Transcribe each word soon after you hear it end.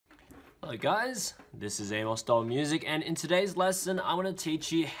Hello guys, this is Amosdoll Music, and in today's lesson I want to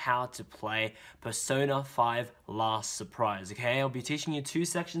teach you how to play Persona 5 Last Surprise. Okay, I'll be teaching you two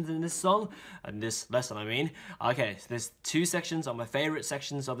sections in this song, in this lesson I mean. Okay, so there's two sections are my favorite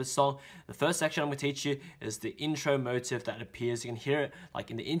sections of this song. The first section I'm going to teach you is the intro motive that appears. You can hear it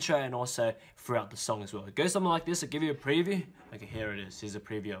like in the intro and also throughout the song as well. It goes something like this. I'll give you a preview. Okay, here it is. Here's a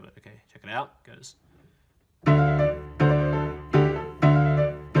preview of it. Okay, check it out. It goes.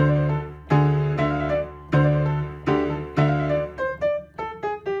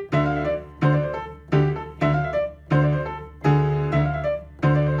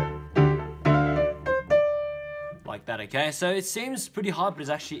 Like that, okay? So it seems pretty hard, but it's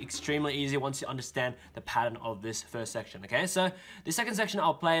actually extremely easy once you understand the pattern of this first section, okay? So the second section,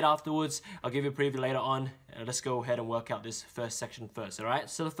 I'll play it afterwards. I'll give you a preview later on. Let's go ahead and work out this first section first, all right?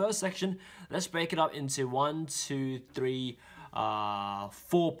 So the first section, let's break it up into 4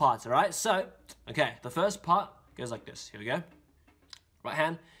 parts, all right? So, okay, the first part goes like this. Here we go. Right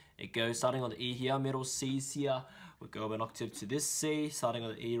hand, it goes starting on the E here, middle C's here. We'll go up an octave to this C, starting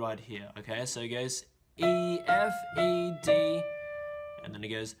on the E right here, okay? So it goes E, F, E, D, and then it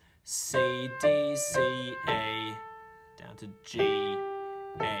goes C, D, C, A, down to G,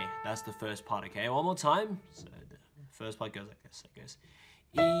 A. That's the first part, okay? One more time. So the first part goes like this. It goes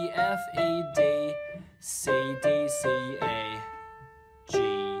E, F, E, D, C, D, C, A, G,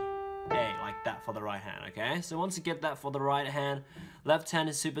 A, like that for the right hand, okay? So once you get that for the right hand, left hand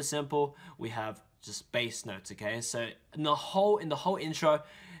is super simple. We have just bass notes, okay? So in the whole intro,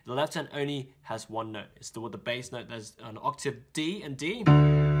 the left hand only has one note. It's the bass note. There's an octave D and D.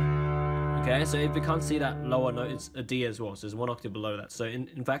 Okay, so if you can't see that lower note, it's a D as well. So there's one octave below that. So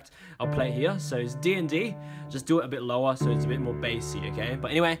in fact, I'll play here. So it's D and D. Just do it a bit lower so it's a bit more bassy, okay?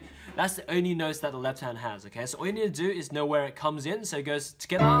 But anyway, that's the only notes that the left hand has, okay? So all you need to do is know where it comes in. So it goes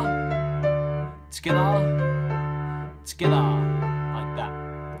together, together, together, like that.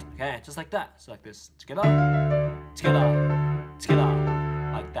 Okay, just like that. So like this, together, together, together.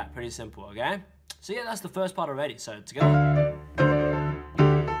 Like that, pretty simple, okay? So yeah, that's the first part already. So together,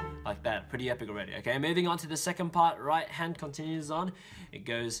 like that, pretty epic already, okay? Moving on to the second part, right hand continues on. It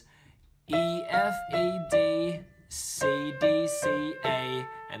goes E, F, E, D, C, D, C, A,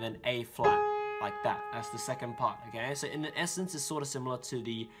 and then A flat, like that. That's the second part, okay? So in essence, it's sort of similar to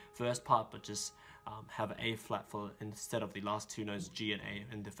the first part, but just have an A flat for instead of the last two notes, G and A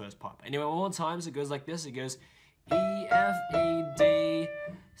in the first part. But anyway, one more time, so it goes like this. It goes E, F, E, D,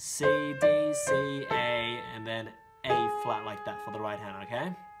 C, D, C, A, and then A flat like that for the right hand,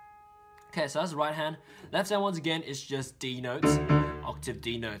 okay? Okay, so that's the right hand. Left hand, once again, is just D notes, octave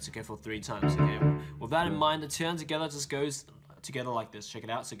D notes, okay, for 3 times, okay? With that in mind, the two hands together just goes together like this. Check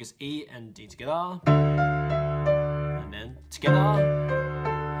it out. So it goes E and D together, and then together,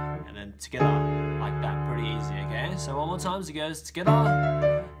 and then together, like that. Pretty easy, okay? So one more time, so it goes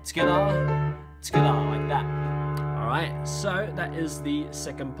together, together, together, like that. Alright, so that is the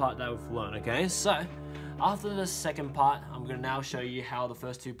second part that we've learned, okay? So, after the second part, I'm going to now show you how the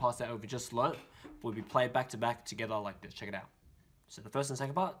first two parts that we've just learned will be played back to back together like this. Check it out. So the first and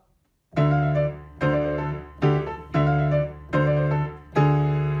second part.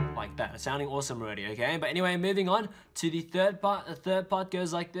 Like that. It's sounding awesome already, okay? But anyway, moving on to the third part. The third part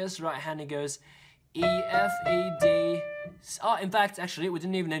goes like this. Right hand, it goes E, F, E, D. Oh, in fact, actually, we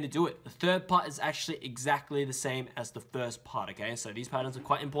didn't even need to do it. The third part is actually exactly the same as the first part, okay? So these patterns are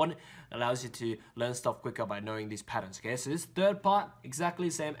quite important. It allows you to learn stuff quicker by knowing these patterns, okay? So this third part, exactly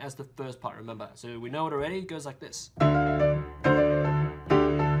the same as the first part, remember. So we know it already. It goes like this.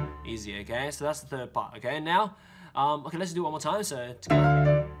 Easy, okay? So that's the third part, okay? Now, okay, let's do it one more time. So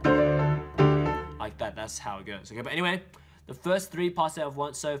together. Like that. That's how it goes, okay? But anyway, the first 3 parts that I've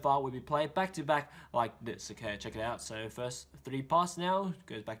learned so far will be played back to back like this, okay? Check it out. So first 3 parts now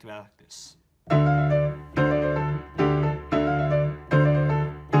goes back to back like this.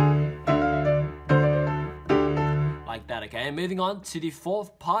 Like that, okay? And moving on to the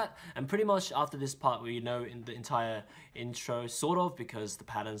fourth part, and pretty much after this part we know in the entire intro, sort of, because the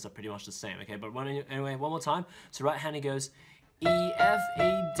patterns are pretty much the same, okay? But anyway, one more time. So right hand, it goes E, F,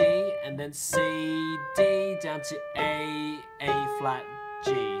 E, D, and then C, D, down to A, A flat,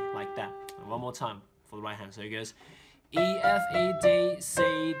 G, like that. And one more time for the right hand. So it goes E, F, E, D,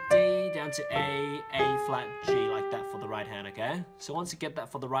 C, D, down to A flat, G, like that for the right hand, okay? So once you get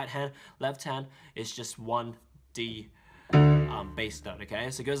that for the right hand, left hand is just one D bass note, okay?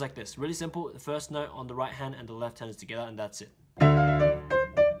 So it goes like this. Really simple. The first note on the right hand and the left hand is together, and that's it.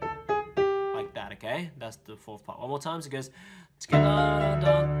 Like that, okay? That's the fourth part. One more time, so it goes together,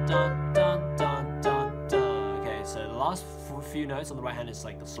 dun, dun, dun, dun, dun, dun. Okay, so the last few notes on the right hand is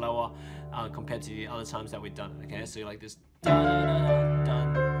like the slower compared to the other times that we've done it. Okay, so like this. Da da da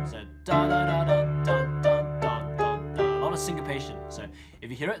da. So da da da da da da da da. A lot of syncopation. So if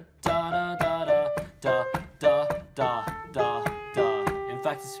you hear it, da da da da da da da da. In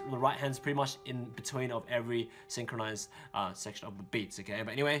fact, the right hand's pretty much in between of every synchronized section of the beats. Okay,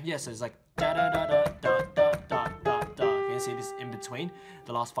 but anyway, yeah. So it's like da da da da da da da da da. Okay, see this in between.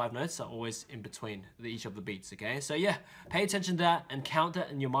 The last 5 notes are always in between each of the beats. Okay, so yeah, pay attention to that and count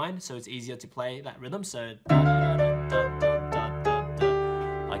that in your mind, so it's easier to play that rhythm. So da da da da da da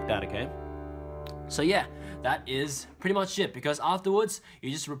da, like that. Okay. So yeah, that is pretty much it, because afterwards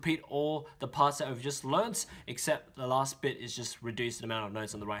you just repeat all the parts that we've just learnt, except the last bit is just reduced the amount of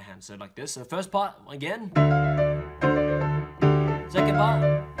notes on the right hand. So like this. So the first part again, second part,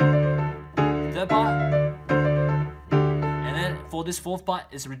 third part, and then for this fourth part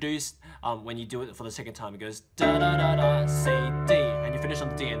is reduced when you do it for the second time. It goes da da da da, C, D, and you finish on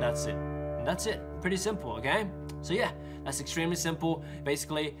the D, and that's it. And that's it. Pretty simple, okay? So yeah, that's extremely simple.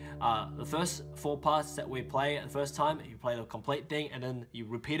 Basically, the first 4 parts that we play the first time, you play the complete thing and then you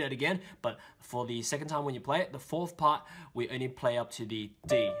repeat it again. But for the second time when you play it, the 4th part, we only play up to the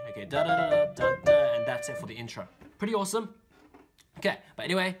D. Okay, da da da da da da, and that's it for the intro. Pretty awesome. Okay, but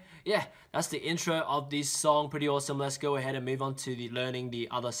anyway, yeah, that's the intro of this song. Pretty awesome. Let's go ahead and move on to the learning the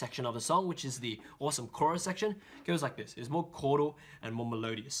other section of the song, which is the awesome chorus section. It goes like this. It's more chordal and more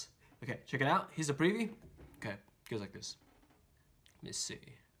melodious. Okay, check it out. Here's a preview. Okay, goes like this. Let's see.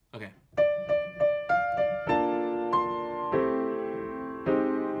 Okay.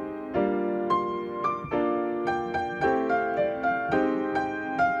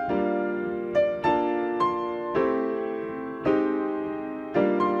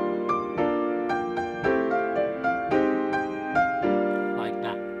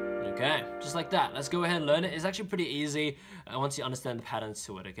 Just like that. Let's go ahead and learn it. It's actually pretty easy once you understand the patterns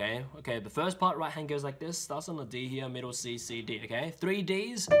to it, okay? Okay, the first part, right hand goes like this. Starts on the D here, middle C, C, D, okay? 3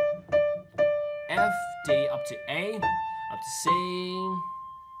 Ds. F, D, up to A, up to C.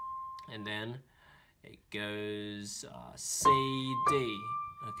 And then it goes C, D.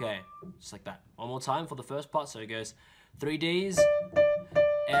 Okay, just like that. One more time for the first part. So it goes 3 Ds,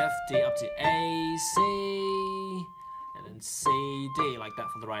 F, D, up to A, C. And C, D, like that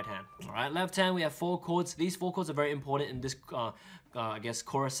for the right hand. All right, left hand, we have 4 chords. These 4 chords are very important in this, I guess,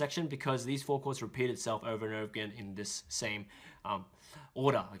 chorus section, because these 4 chords repeat itself over and over again in this same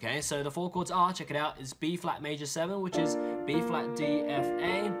order, okay? So the 4 chords are, check it out, is B flat major 7, which is B flat D, F,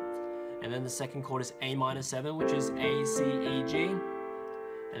 A. And then the second chord is A minor 7, which is A, C, E, G.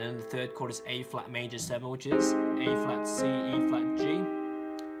 And then the third chord is A flat major 7, which is A flat, C, E flat, G.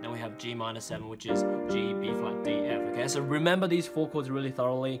 Then we have G minor 7, which is G, B flat, D, F. Okay, so remember these 4 chords really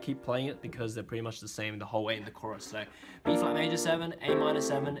thoroughly. Keep playing it because they're pretty much the same the whole way in the chorus. So B flat major 7, A minor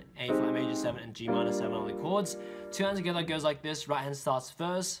 7, A flat major 7, and G minor 7 are the chords. 2 hands together goes like this. Right hand starts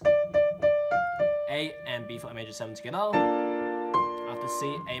first. A and B flat major 7 together. After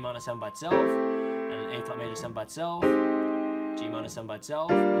C, A minor 7 by itself, and then A flat major 7 by itself, G minor 7 by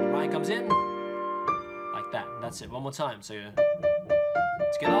itself. And the right hand comes in like that. That's it. One more time. So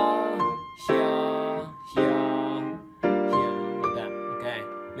together, here, here, here, like that. Okay.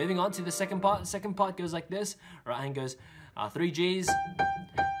 Moving on to the second part. The second part goes like this. Right hand goes 3 Gs,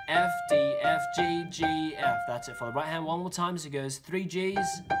 F, D, F, G, G, F. That's it for the right hand. One more time. So it goes 3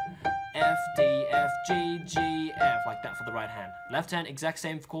 Gs, F, D, F, G, G, F, like that for the right hand. Left hand, exact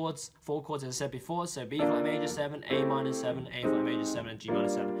same chords, 4 chords as I said before. So B flat major 7, A minor 7, A flat major 7, and G minor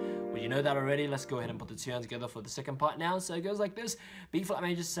 7. Well, you know that already. Let's go ahead and put the 2 hands together for the second part now. So it goes like this. B flat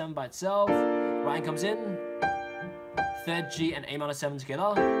major 7 by itself. Right hand comes in. Third G and A minor 7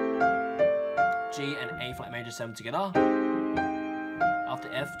 together. G and A flat major 7 together.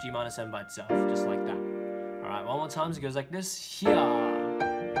 After F, G minor 7 by itself, just like that. Alright, one more time. So it goes like this. Here.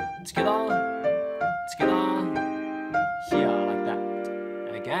 Together, together, here, like that.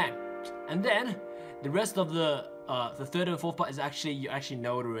 And again. And then the rest of the third and fourth part is actually, you actually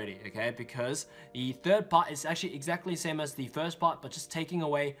know it already, okay? Because the third part is actually exactly the same as the first part, but just taking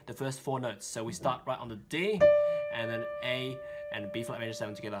away the first 4 notes. So we start right on the D, and then A and B flat major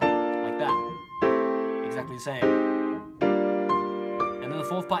 7 together, like that. Exactly the same. And then the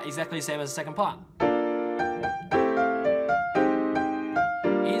fourth part exactly the same as the second part.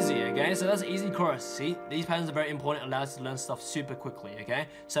 Easy, okay? So that's an easy chorus. See, these patterns are very important. It allows us to learn stuff super quickly, okay?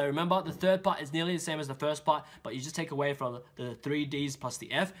 So remember, the third part is nearly the same as the first part, but you just take away from the 3 Ds plus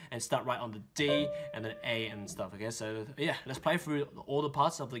the F and start right on the D and then A and stuff, okay? So yeah, let's play through all the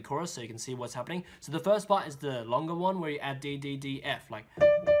parts of the chorus so you can see what's happening. So the first part is the longer one where you add D, D, D, F, like,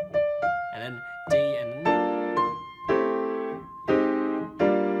 and then D and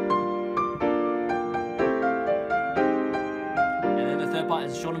part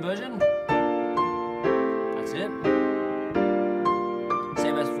is the shortened version. That's it.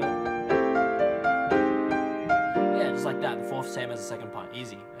 Same as for, yeah, just like that. The fourth same as the second part,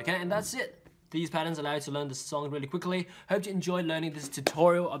 easy. Okay, and that's it. These patterns allow you to learn this song really quickly. Hope you enjoyed learning this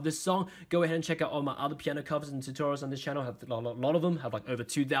tutorial of this song. Go ahead and check out all my other piano covers and tutorials on this channel. I have a lot of them, have like over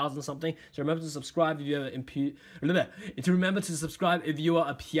 2,000 something. So remember to subscribe if you are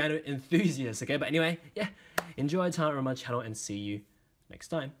a piano enthusiast, okay? But anyway, yeah, enjoy your time on my channel and see you next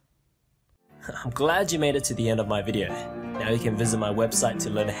time. I'm glad you made it to the end of my video. Now you can visit my website to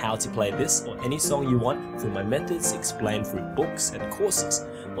learn how to play this or any song you want through my methods explained through books and courses,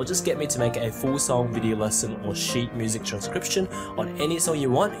 or just get me to make a full song video lesson or sheet music transcription on any song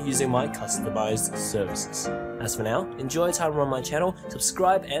you want using my customized services. As for now, enjoy your time on my channel,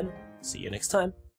 subscribe, and see you next time.